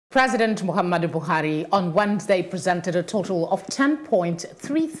President Muhammadu Buhari on Wednesday presented a total of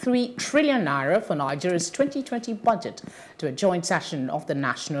 10.33 trillion naira for Nigeria's 2020 budget to a joint session of the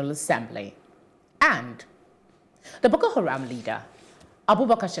National Assembly. And the Boko Haram leader,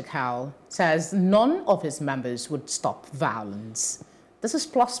 Abubakar says none of his members would stop violence. This is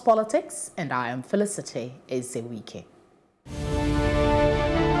Plus Politics, and I am Felicity Ezewuike.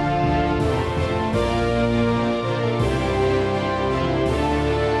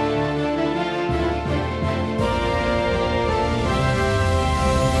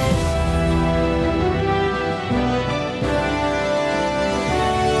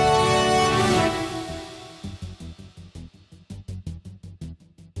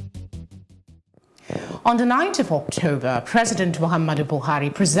 On the 9th of October, President Muhammadu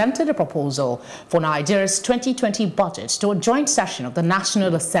Buhari presented a proposal for Nigeria's 2020 budget to a joint session of the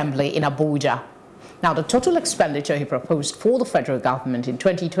National Assembly in Abuja. Now, the total expenditure he proposed for the federal government in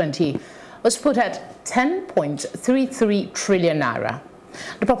 2020 was put at 10.33 trillion naira.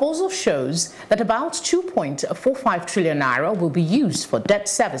 The proposal shows that about 2.45 trillion naira will be used for debt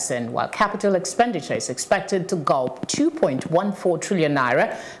servicing, while capital expenditure is expected to gulp 2.14 trillion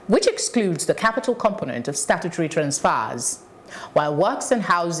naira, which excludes the capital component of statutory transfers. While works and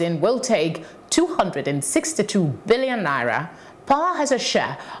housing will take 262 billion naira, power has a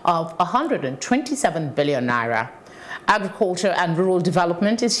share of 127 billion naira. Agriculture and rural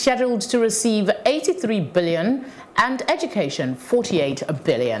development is scheduled to receive 83 billion and education 48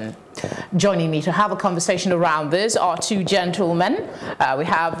 billion. Joining me to have a conversation around this are two gentlemen. We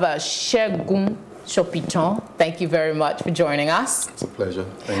have Segun Sopitan. Thank you very much for joining us. It's a pleasure.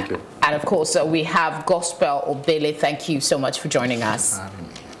 Thank you. And of course, we have Gospel Obele. Thank you so much for joining us.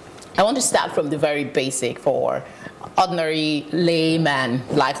 I want to start from the very basic for ordinary laymen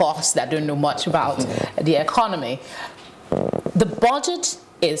like us that don't know much about the economy. The budget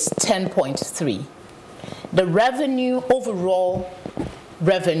is 10.3. The revenue, overall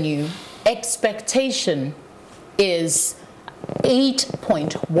revenue expectation is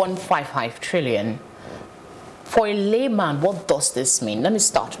 8.155 trillion. For a layman, what does this mean? Let me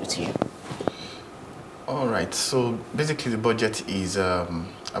start with you. All right. So basically, the budget is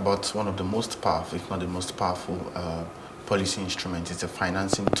about one of the most powerful, if not the most powerful, policy instrument. It's a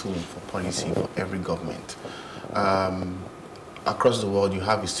financing tool for policy for every government. Across the world, you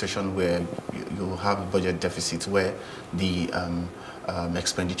have a situation where you have a budget deficit where the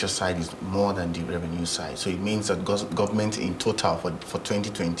expenditure side is more than the revenue side. So it means that government in total for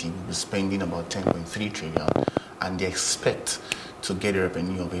 2020 will be spending about 10.3 trillion, and they expect to get a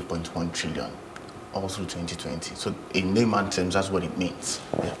revenue of 8.1 trillion all through 2020. So in layman terms, that's what it means.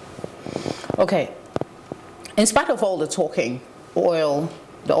 Yeah. Okay. In spite of all the talking, the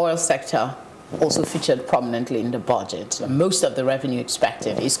oil sector also featured prominently in the budget. Most of the revenue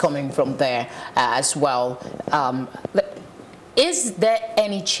expected is coming from there as well. Is there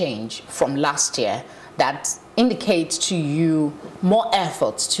any change from last year that indicates to you more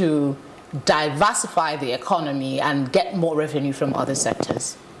efforts to diversify the economy and get more revenue from other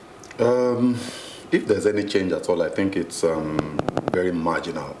sectors? If there's any change at all, I think it's very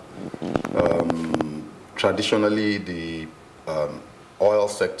marginal. Traditionally, the oil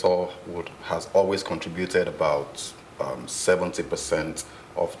sector has always contributed about 70%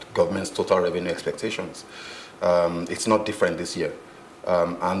 of the government's total revenue expectations. It's not different this year.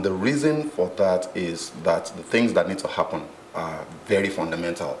 And the reason for that is that the things that need to happen are very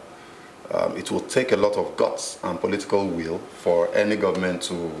fundamental. It will take a lot of guts and political will for any government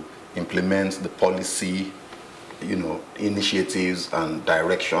to implement the policy, initiatives and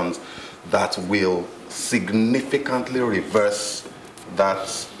directions that will significantly reverse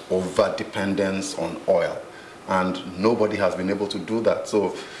that over-dependence on oil. And nobody has been able to do that.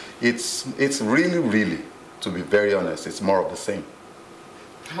 So it's really, to be very honest, it's more of the same.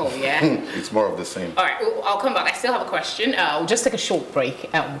 Oh, yeah? It's more of the same. All right, I'll come back. I still have a question. We'll just take a short break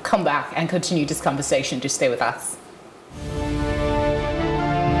and we'll come back and continue this conversation. Just stay with us.